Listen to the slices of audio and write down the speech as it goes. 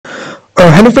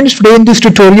Hello friends, today in this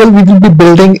tutorial we will be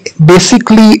building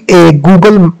basically a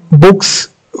Google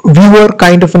Books viewer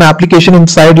kind of an application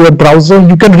inside your browser.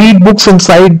 You can read books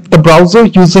inside the browser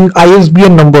using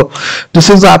ISBN number. This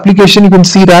is the application. You can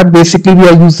see that basically we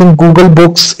are using Google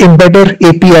Books Embedder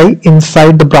API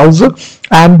inside the browser,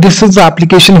 and this is the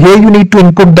application. Here you need to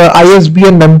input the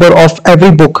ISBN number of every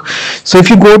book. So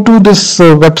if you go to this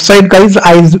website guys,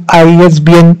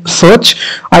 ISBN search,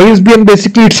 ISBN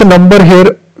basically it's a number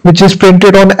here which is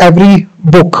printed on every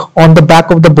book on the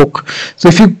back of the book. So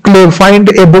if you find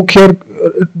a book here,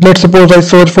 let's suppose I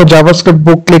search for JavaScript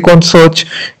book, click on search,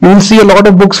 you will see a lot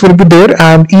of books will be there,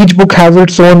 and each book has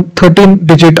its own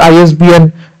 13-digit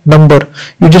ISBN number.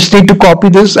 You just need to copy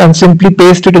this and simply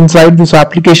paste it inside this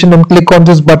application and click on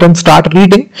this button, start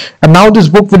reading, and now this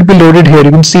book will be loaded here. You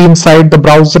can see inside the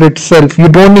browser itself. You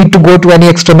don't need to go to any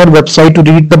external website to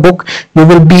read the book.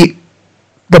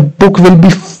 The book will be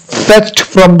fetched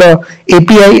from the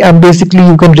API, and basically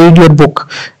you can read your book.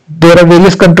 There are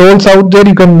various controls out there.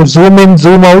 You can zoom in,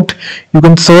 zoom out. You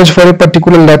can search for a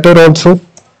particular letter also.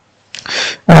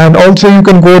 And also you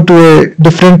can go to a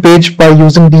different page by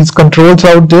using these controls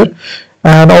out there.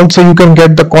 And also you can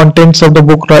get the contents of the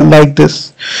book like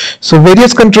this. So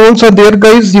various controls are there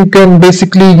guys. You can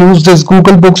basically use this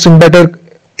Google Books Embedder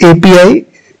API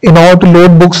in order to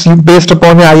load books based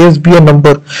upon your ISBN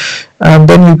number, and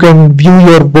then you can view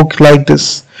your book like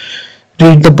this,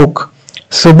 read the book.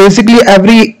 So basically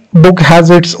every book has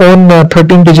its own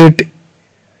 13-digit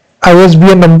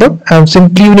ISBN number, and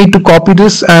simply you need to copy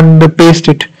this and paste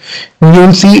it. And you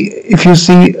will see, if you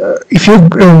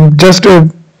just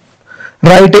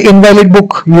write an invalid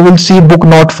book, you will see book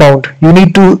not found. You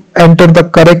need to enter the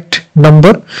correct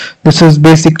number. This is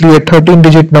basically a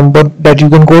 13-digit number that you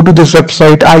can go to this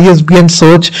website, ISBN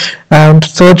search, and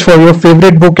search for your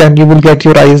favorite book, and you will get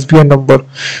your ISBN number.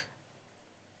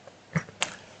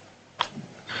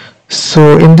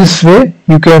 So in this way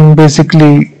you can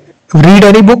basically read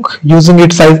any book using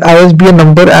its ISBN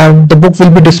number, and the book will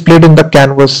be displayed in the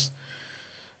canvas.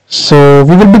 So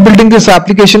we will be building this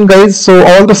application guys. So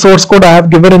all the source code I have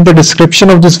given in the description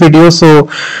of this video. So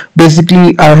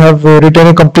basically I have written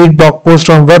a complete blog post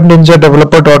on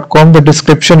webninjadeveloper.com. The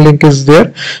description link is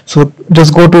there. So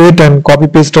just go to it and copy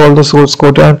paste all the source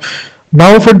code. And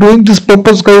now for doing this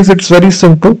purpose guys, it's very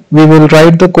simple. We will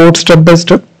write the code step by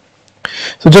step.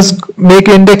 So just make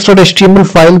an index.html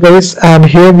file guys, and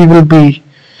here we will be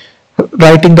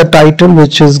writing the title,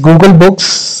 which is Google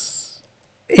Books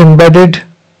Embedded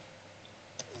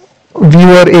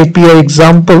Viewer API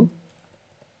example.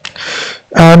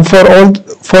 And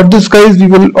for this guys, we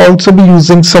will also be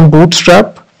using some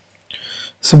Bootstrap.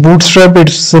 So Bootstrap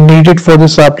is needed for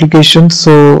this application,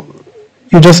 so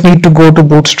you just need to go to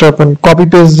Bootstrap and copy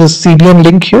paste this CDN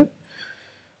link here.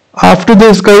 After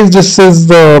this guys, this is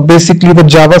basically the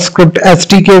JavaScript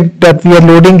SDK that we are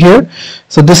loading here.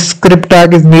 So this script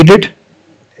tag is needed.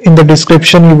 In the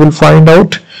description you will find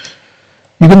out.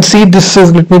 You can see this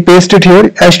is, let me paste it here,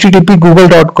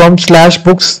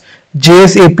 http://google.com/books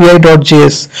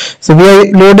JSAPI.js. So we are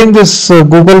loading this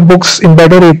Google Books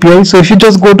Embedder API. So if you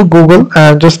just go to Google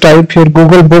and just type here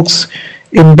Google Books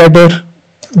Embedder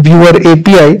Viewer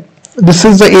API, this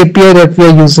is the API that we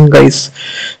are using guys.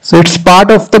 So it's part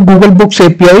of the Google Books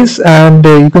APIs, and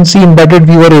you can see Embedded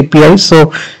Viewer API.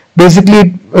 So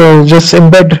basically just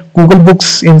embed Google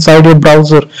Books inside your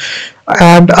browser.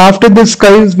 And after this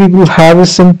guys, we will have a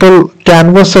simple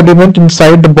canvas element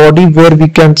inside the body where we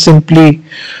can simply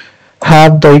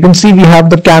have you can see we have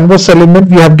the canvas element.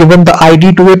 We have given the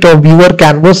ID to it, or viewer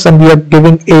canvas, and we are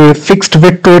giving a fixed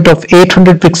width to it of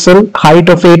 800 pixel, height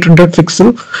of 800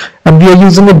 pixel, and we are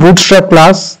using a Bootstrap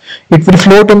class. It will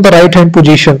float on the right hand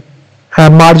position,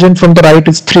 and margin from the right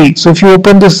is 3. So if you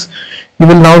open this, you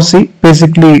will now see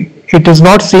basically it is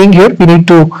not seeing here. We need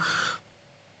to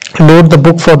load the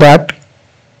book for that.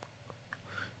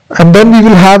 And then we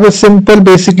will have a simple,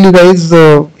 basically guys,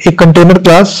 a container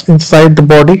class inside the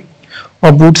body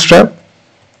of Bootstrap,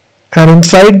 and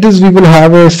inside this we will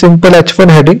have a simple h1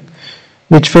 heading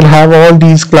which will have all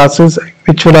these classes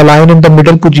which will align in the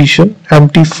middle position,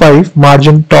 empty 5,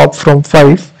 margin top from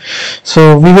 5.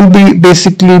 So we will be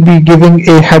basically giving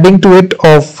a heading to it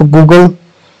of Google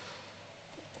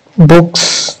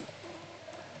Books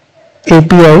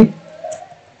API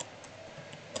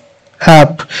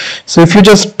app. So if you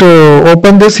just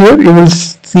open this here, you will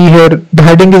see here the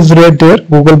heading is right there,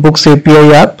 Google Books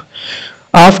API app.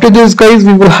 After this guys,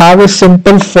 we will have a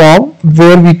simple form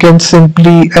where we can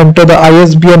simply enter the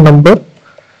ISBN number.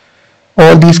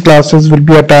 All these classes will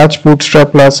be attached,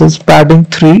 Bootstrap classes, padding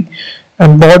 3,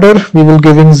 and border we will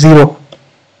giving 0.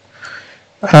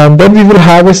 And then we will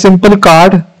have a simple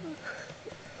card.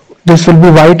 This will be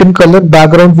white in color,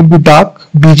 background will be dark,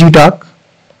 BG dark,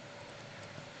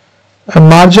 and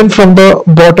margin from the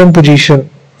bottom position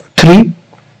 3,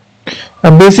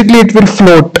 and basically it will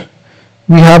float.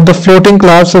 We have the floating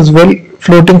class as well,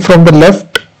 floating from the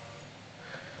left,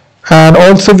 and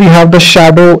also we have the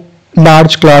shadow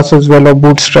large class as well, of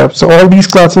Bootstrap. So all these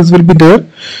classes will be there,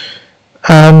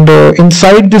 and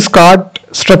inside this card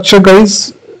structure,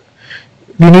 guys,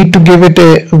 we need to give it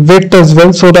a width as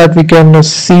well so that we can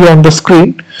see on the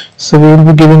screen. So we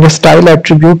will be giving a style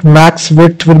attribute, max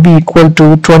width will be equal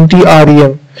to 20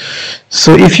 rem.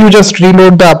 So if you just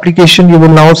reload the application, you will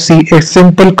now see a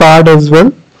simple card as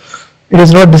well. It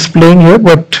is not displaying here,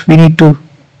 but we need to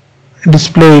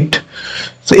display it.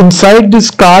 So inside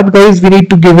this card, guys, we need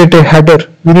to give it a header.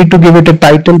 We need to give it a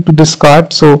title to this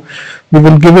card. So we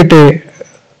will give it a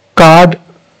card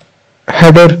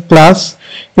header class.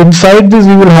 Inside this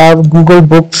we will have Google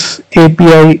Books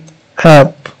API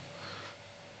app.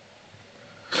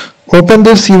 Open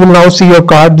this, you will now see your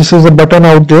card. This is a button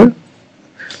out there,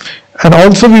 and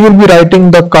also we will be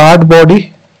writing the card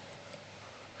body,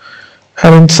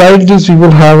 and inside this we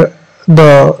will have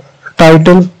the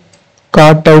title,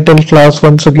 card title class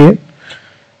once again.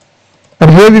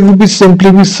 And here we will be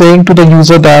simply be saying to the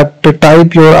user that to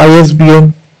type your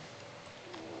ISBN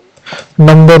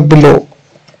number below,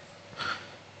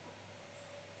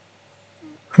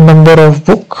 number of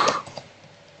book.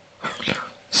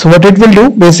 So what it will do,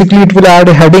 basically it will add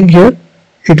a heading here.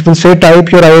 It will say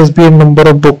type your ISBN number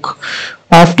of book.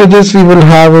 After this we will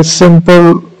have a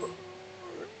simple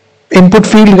input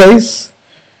field, guys.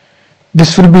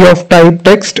 This will be of type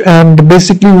text, and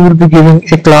basically we will be giving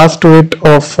a class to it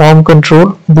of form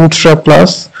control Bootstrap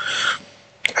class,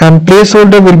 and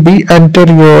placeholder will be enter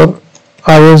your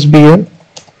ISBN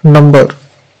number.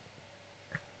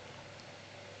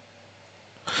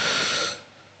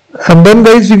 And then,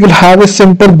 guys, we will have a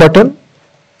simple button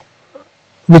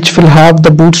which will have the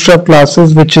Bootstrap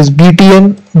classes, which is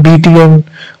BTN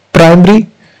primary,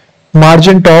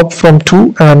 margin top from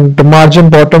 2 and the margin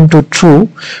bottom to true,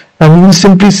 and we will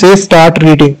simply say start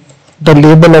reading the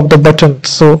label of the button.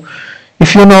 So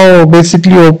if you now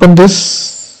basically open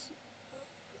this,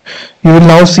 you will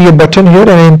now see a button here and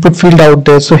an input field out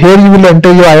there. So here you will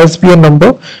enter your ISBN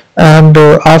number, and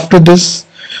after this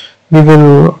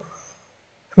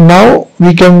now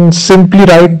we can simply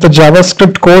write the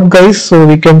JavaScript code, guys. So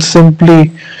we can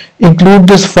simply include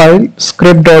this file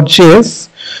script.js.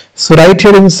 So right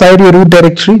here inside your root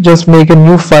directory, just make a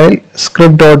new file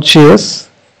script.js.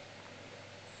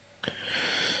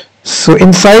 So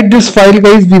inside this file,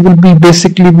 guys, we will be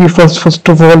basically first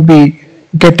of all be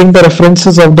getting the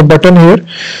references of the button here.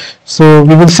 So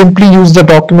we will simply use the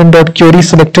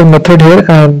document.querySelector method here,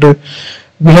 and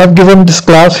we have given this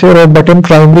class here or button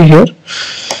primary here,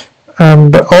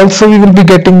 and also we will be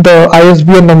getting the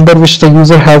ISBN number which the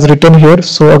user has written here.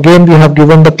 So again we have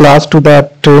given the class to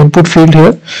that input field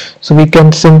here, so we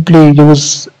can simply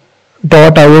use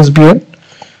 .isbn.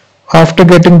 After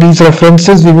getting these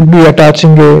references, we will be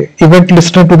attaching a event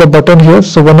listener to the button here.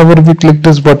 So whenever we click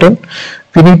this button,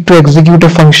 we need to execute a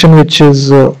function which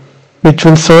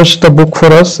will search the book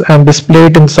for us and display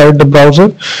it inside the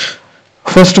browser.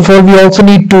 First of all, we also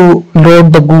need to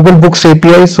load the Google Books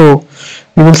API. So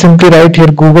we will simply write here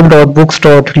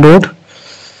google.books.load.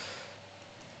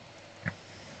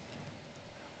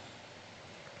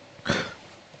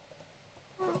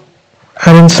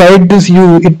 And inside this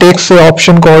it takes an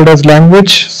option called as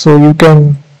language. So you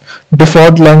can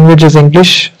default language is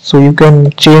English, so you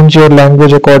can change your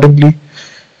language accordingly.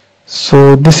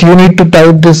 So this you need to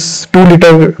type this two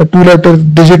letter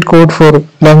digit code for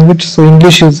language. So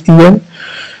English is EN.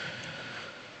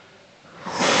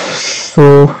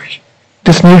 So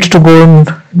this needs to go in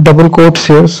double quotes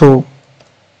here. So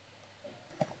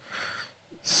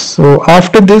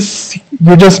after this,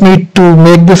 you just need to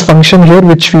make this function here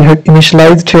which we had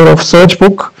initialized here of search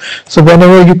book. So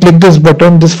whenever you click this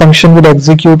button, this function will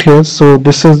execute here. So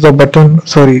this is the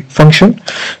function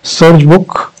search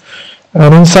book,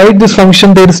 and inside this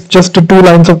function there is just 2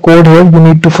 lines of code here. You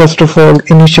need to first of all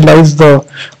initialize the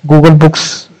Google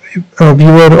Books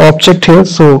viewer object here.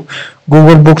 So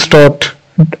Google Books dot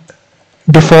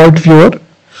default viewer,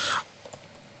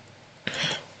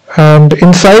 and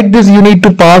inside this you need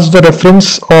to pass the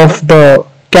reference of the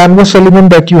canvas element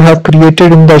that you have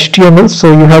created in the HTML.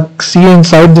 So you have see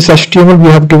inside this HTML we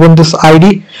have given this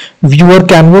ID viewer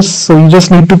canvas. So you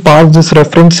just need to pass this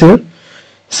reference here.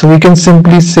 So we can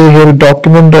simply say here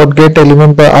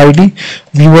document.getElementById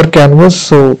viewer canvas.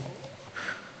 So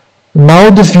Now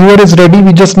this viewer is ready.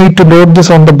 We just need to load this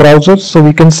on the browser. So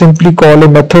we can simply call a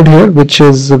method here, which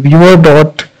is viewer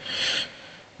dot,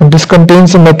 and this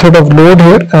contains a method of load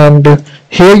here, and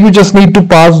here you just need to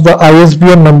pass the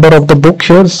ISBN number of the book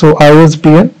here. So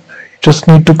ISBN, you just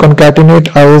need to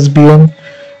concatenate ISBN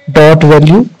dot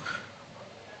value,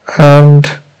 and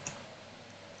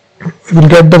we'll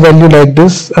get the value like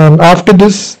this. And after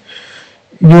this,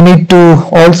 you need to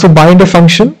also bind a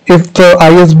function. If the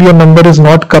ISBN number is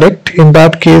not correct, in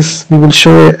that case we will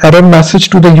show an error message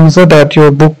to the user that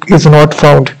your book is not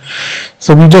found.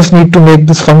 So we just need to make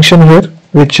this function here,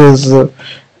 which is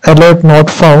alert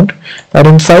not found, and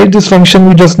inside this function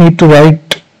we just need to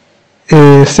write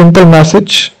a simple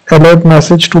message, alert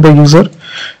message to the user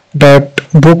that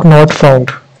book not found.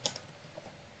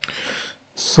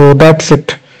 So that's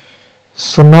it.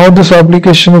 So now this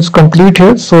application is complete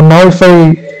here. So now if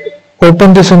I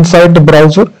open this inside the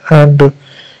browser, and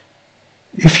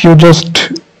if you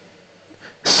just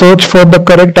search for the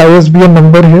correct ISBN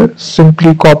number here,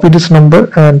 simply copy this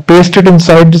number and paste it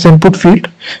inside this input field,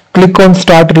 click on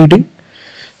start reading.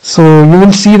 So you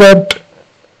will see that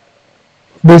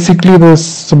basically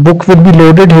this book will be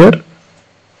loaded here.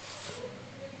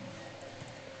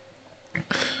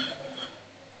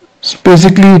 So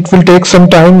basically it will take some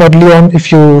time early on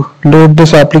if you load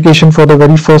this application for the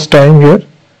very first time here.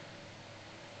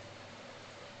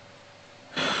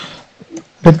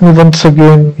 Let me once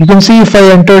again, you can see if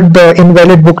I entered the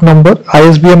invalid book number,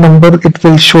 ISBN number, it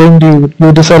will showing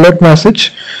you this alert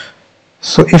message.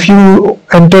 So if you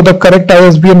enter the correct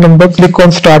ISBN number, click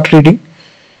on start reading,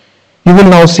 you will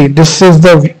now see this is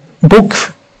the book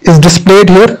is displayed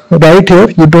here, right here.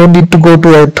 You don't need to go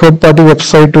to a third-party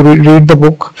website to read the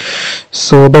book.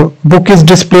 So the book is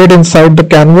displayed inside the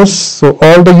canvas. So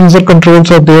all the user controls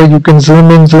are there. You can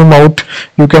zoom in, zoom out.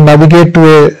 You can navigate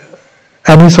to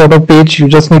any sort of page. You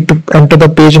just need to enter the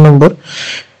page number.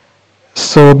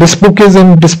 So this book is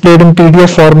displayed in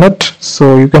PDF format.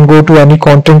 So you can go to any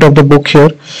content of the book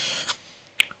here.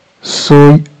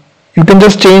 So you can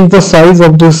just change the size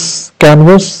of this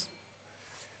canvas.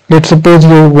 Let's suppose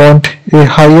you want a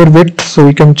higher width, so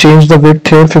you can change the width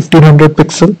here 1500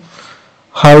 pixel,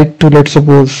 height to let's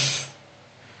suppose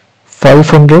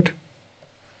 500.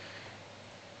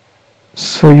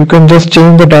 So you can just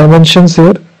change the dimensions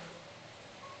here.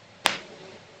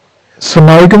 So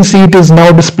now you can see it is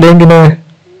now displaying in a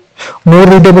more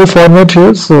readable format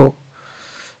here. So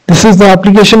this is the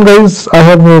application, guys. I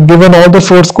have given all the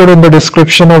source code in the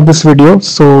description of this video,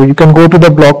 so you can go to the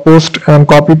blog post and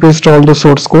copy paste all the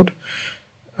source code,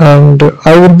 and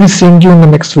I will be seeing you in the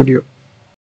next video.